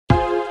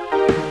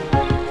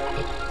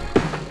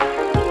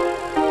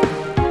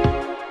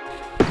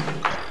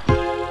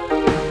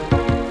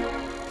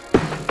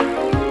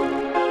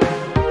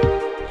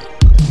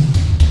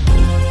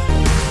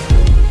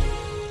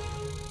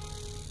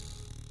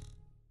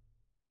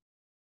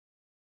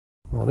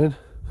Morning.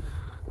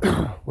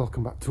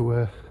 Welcome back to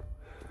a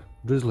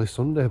drizzly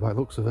Sunday by the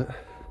looks of it.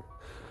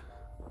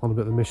 On a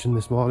bit of a mission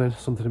this morning,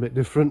 something a bit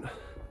different.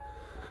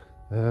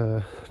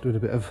 Doing a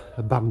bit of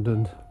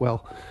abandoned,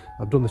 well,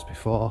 I've done this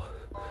before.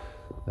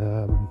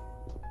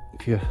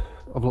 If you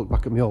have a look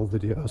back at my old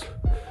videos,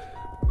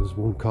 there's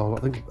one called,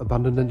 I think,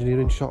 Abandoned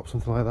Engineering Shop,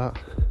 something like that.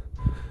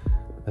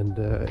 And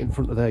in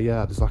front of their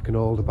yard there's like an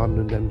old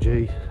abandoned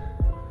MG.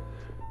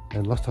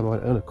 And last time I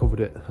went in, I covered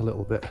it a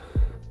little bit.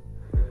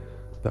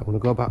 But I'm going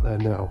to go back there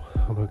now.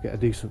 I'm going to get a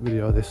decent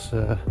video of this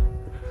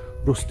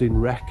rusting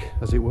wreck,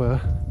 as it were.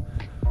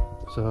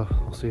 So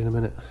I'll see you in a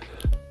minute.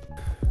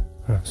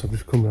 Right, so I'm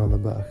just coming around the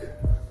back,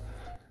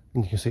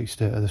 and you can see the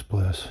state of this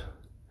place.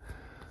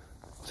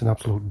 It's an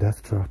absolute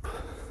death trap.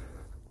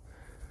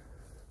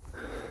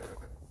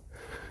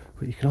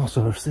 But you can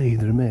also see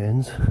the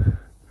remains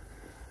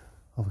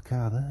of a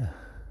car there.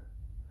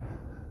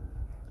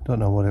 Don't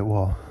know what it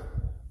was,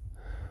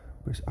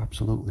 but it's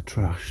absolutely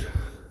trashed.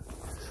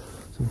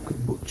 So look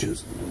at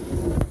butchers.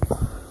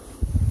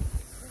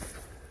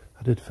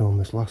 I did film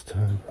this last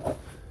time.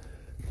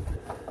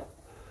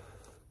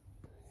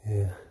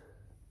 Yeah,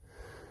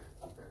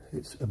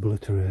 it's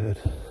obliterated.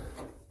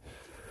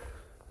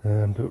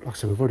 But like I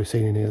said, we've already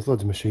seen in here, there's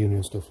loads of machinery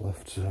and stuff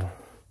left, so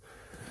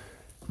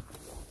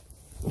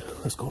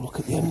let's go look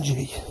at the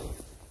MG.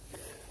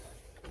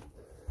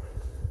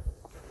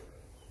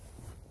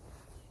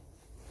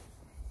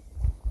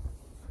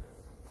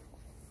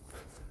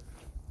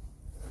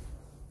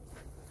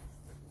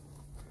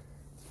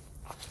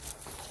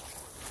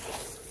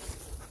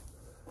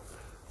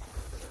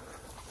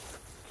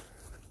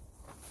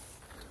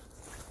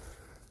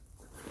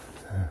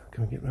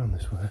 Can we get round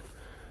this way?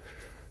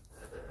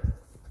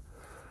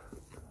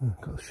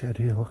 Got the shed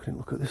here. I didn't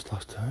look at this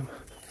last time.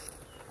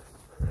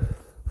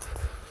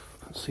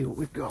 Let's see what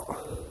we've got.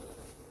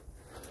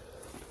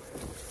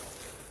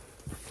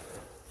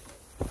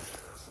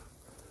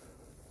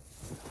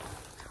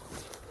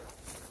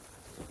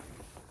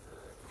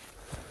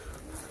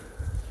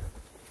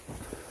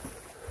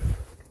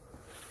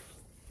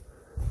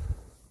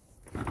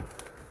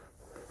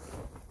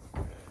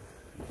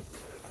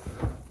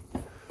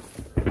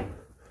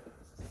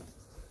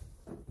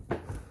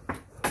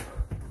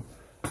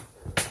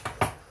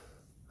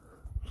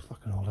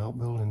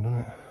 Building,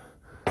 doesn't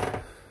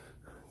it?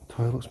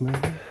 Toilets maybe.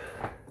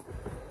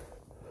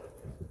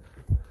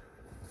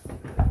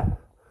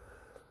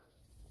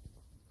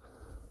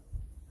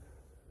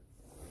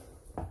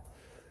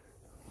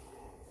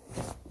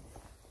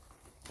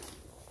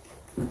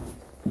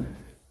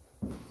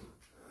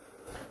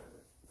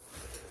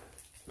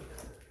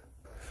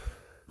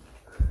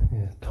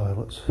 Yeah,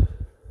 toilets.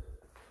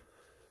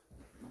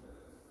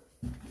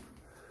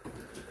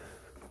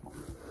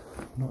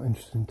 Not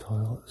interested in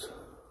toilets.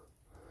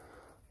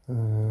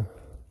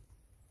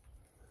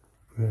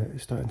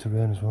 It's starting to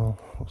rain as well.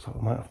 Looks like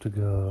we might have to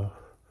go.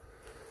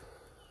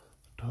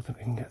 Don't think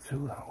we can get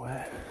through that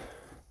way.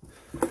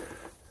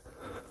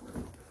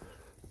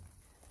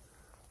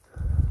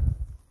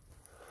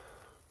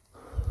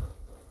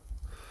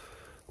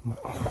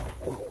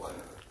 Oh,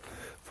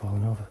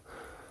 falling over.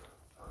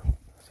 I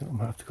think we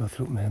might have to go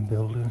through the main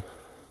building.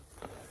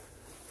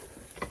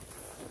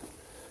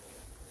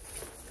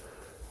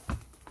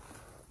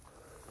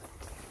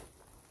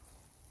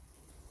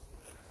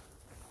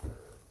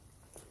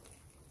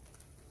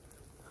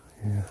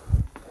 Yeah.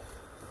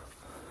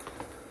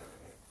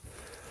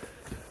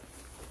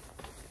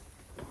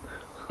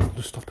 I'll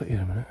just stop it here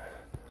a minute.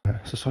 Right,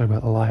 so sorry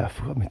about the light, I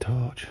forgot my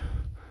torch.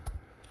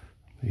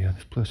 But yeah,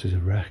 this place is a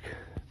wreck.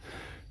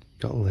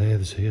 Got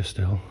lathes here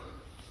still.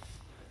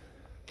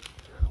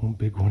 One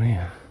big one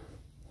here.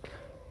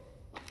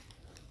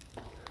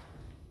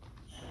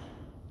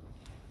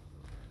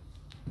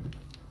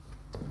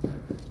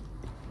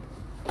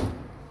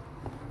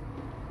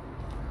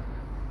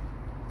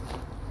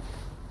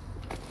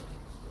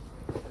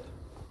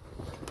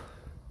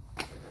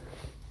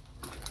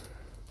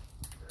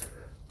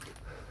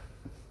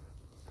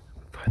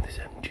 This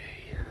MG.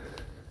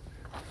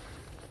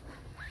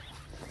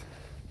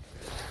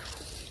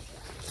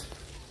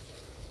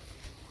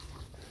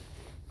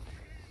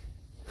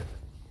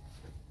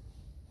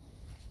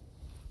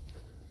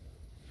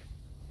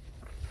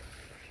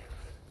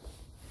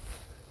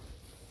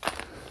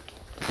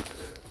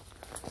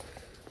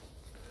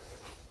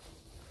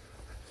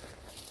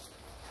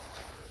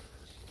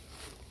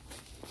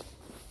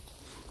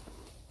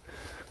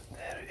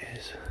 There it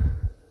is.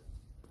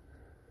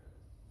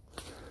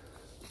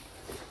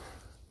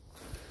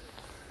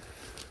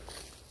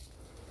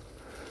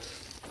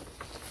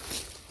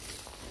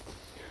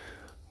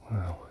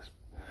 Wow, it's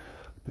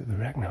a bit of a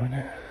wreck now, isn't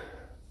it?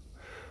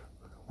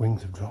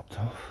 Wings have dropped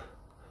off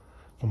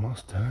from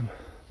last time.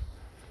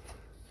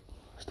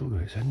 Still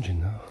got its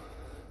engine though.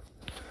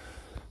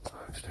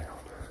 Right, stay on.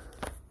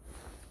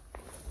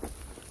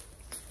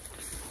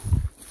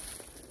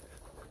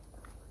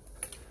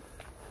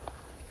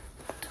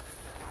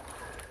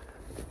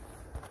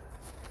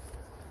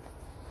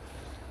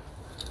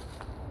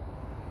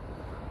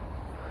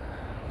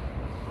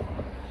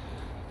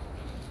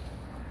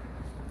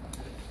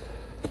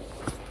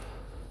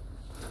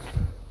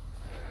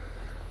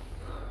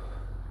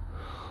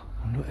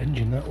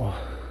 in that one.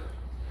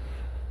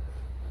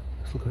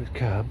 Let's look at its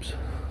cabs.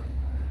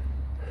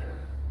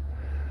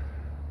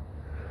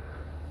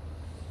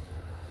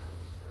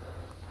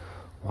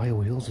 Wire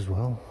wheels as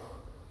well.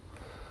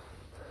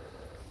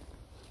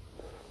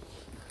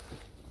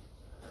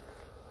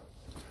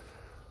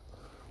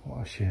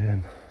 What a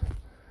shame.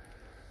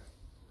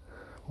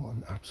 What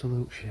an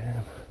absolute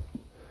shame.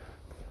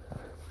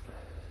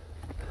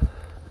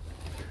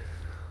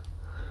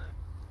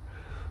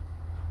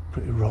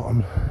 Pretty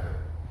rotten.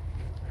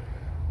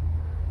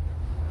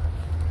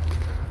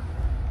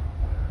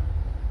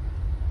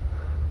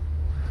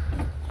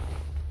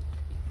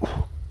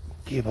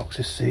 Gearbox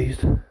is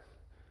seized.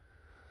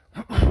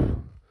 What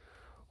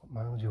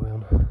mileage are we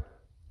on?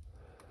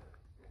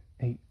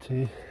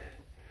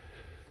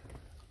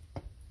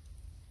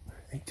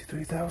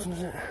 83,000,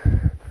 is it?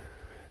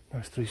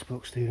 Nice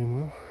 3-spoke steering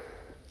wheel.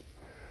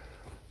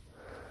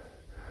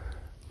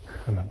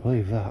 And I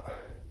believe that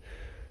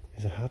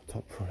is a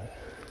hardtop for it.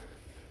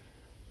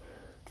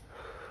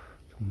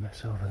 Some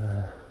mess over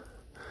there.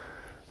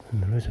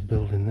 And there is a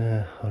building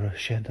there, or a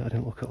shed that I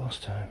didn't look at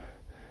last time.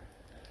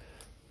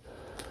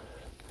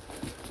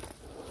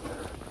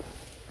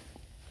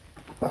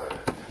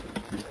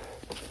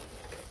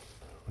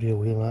 Rear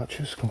wheel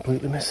arches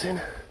completely missing,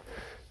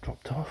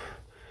 dropped off.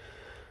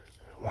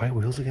 White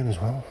wheels again as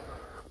well.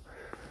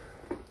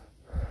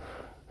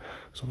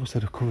 So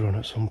obviously had a cover on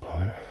at some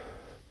point.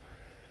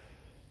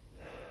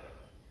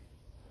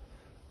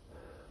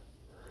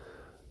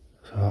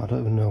 So I don't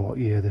even know what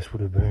year this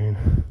would have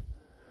been.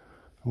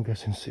 I'm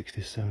guessing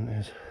 60s,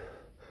 70s.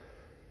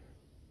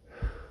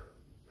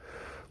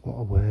 What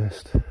a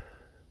waste.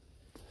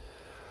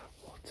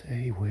 What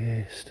a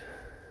waste.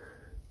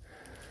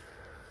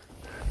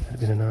 It'd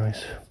been a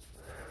nice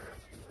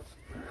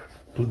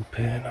blue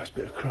paint, nice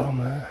bit of chrome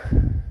there.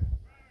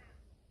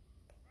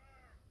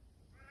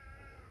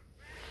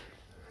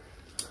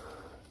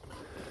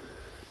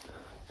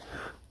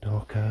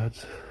 Door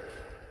cards.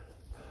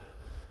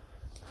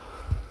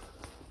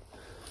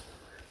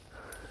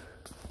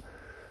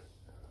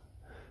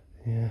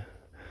 Yeah,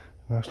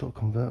 nice little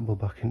convertible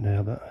back in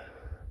there, but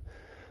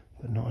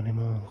not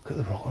anymore. Look at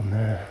the rot on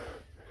there.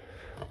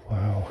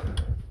 Wow,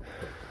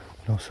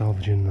 no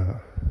salvaging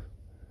that.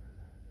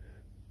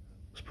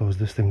 I suppose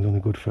this thing's only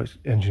good for its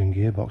engine and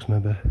gearbox,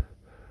 maybe.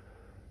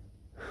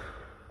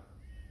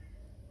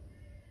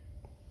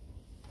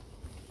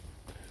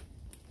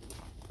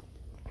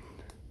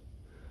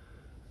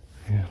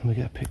 Yeah, let me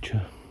get a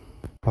picture.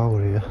 While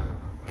we're here,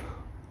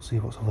 see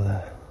what's over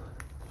there.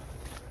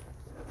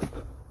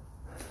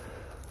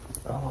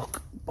 Oh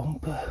look,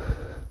 bumper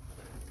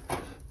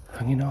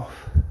hanging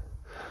off.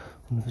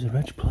 And there's a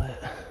reg plate.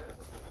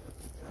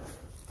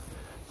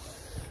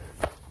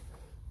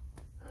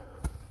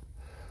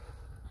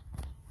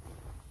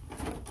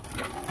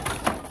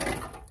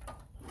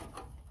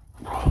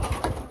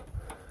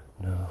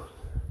 No.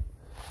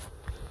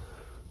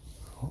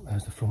 Oh,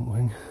 there's the front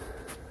wing.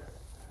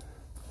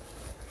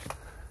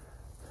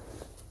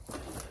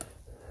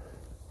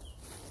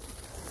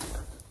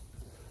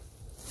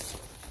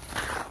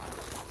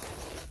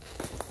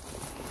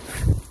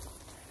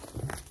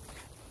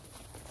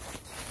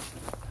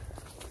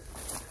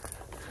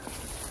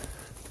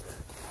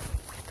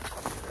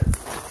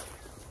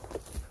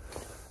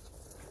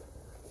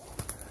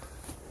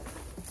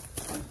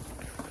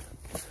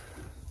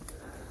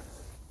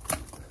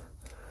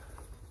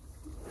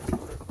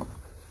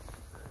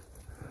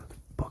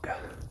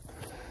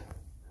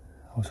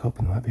 I was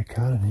hoping there might be a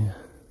car in here,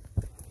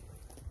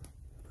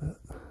 but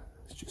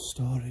it's just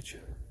storage.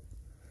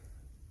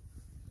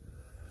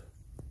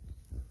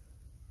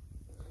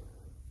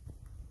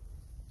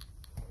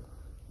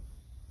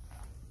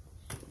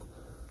 I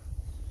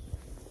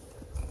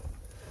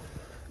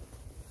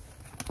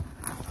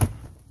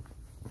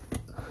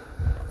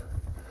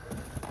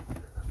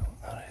don't know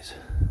what that is.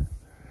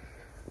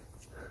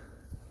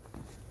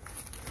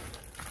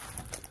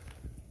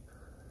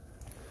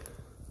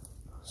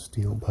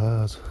 Steel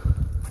bars.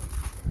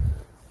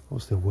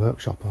 What's the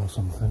workshop or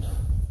something?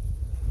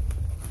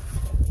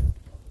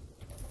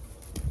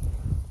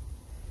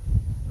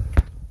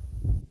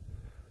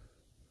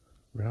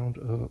 Round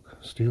Oak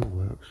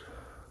Steelworks.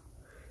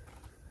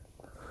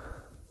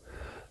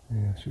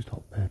 Yeah, it's just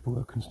hot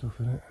paperwork and stuff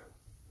in it.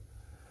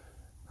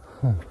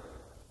 Huh.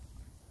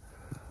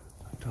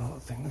 I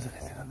don't think there's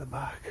anything at the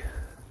back.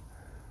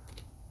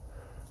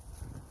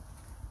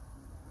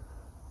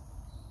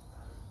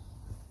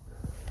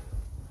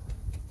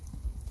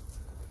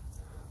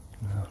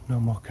 No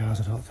more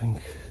cars, I don't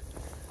think.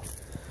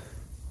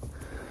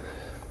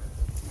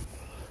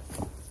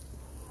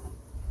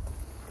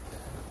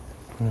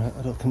 Right,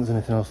 I don't think there's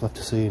anything else left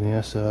to see in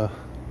here, so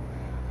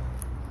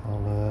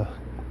I'll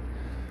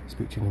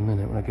speak to you in a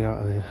minute when I get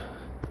out of here.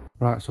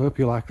 Right, so I hope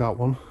you like that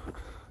one.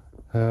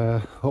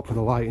 Hopefully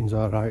the lighting's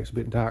alright. It's a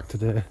bit dark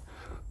today,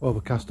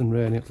 overcast and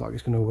rainy. It's like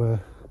it's going to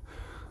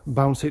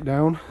bounce it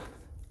down.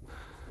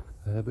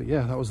 But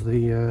yeah, that was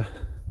the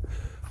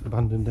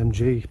abandoned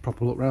MG.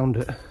 Proper look round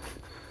it.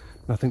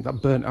 I think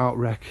that burnt out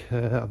wreck,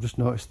 I've just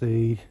noticed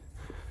the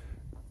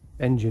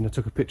engine. I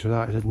took a picture of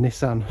that. It said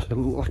Nissan. It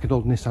looked like an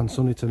old Nissan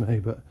Sunny to me,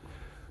 but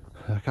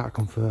I can't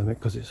confirm it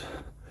because it's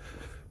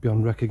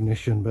beyond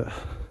recognition. But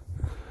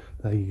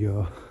there you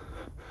go.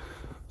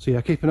 So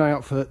yeah, keep an eye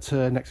out for that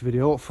next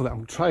video. Hopefully,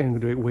 I'm trying to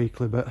do it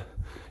weekly, but it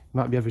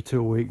might be every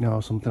 2 weeks now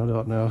or something. I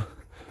don't know.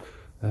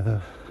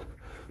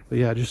 But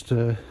yeah, just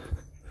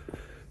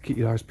keep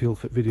your eyes peeled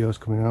for videos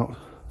coming out.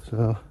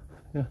 So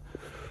yeah,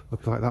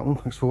 hope you like that one.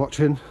 Thanks for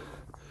watching.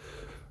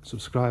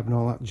 Subscribe and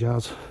all that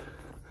jazz.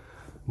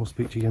 We'll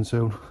speak to you again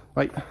soon.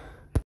 Bye.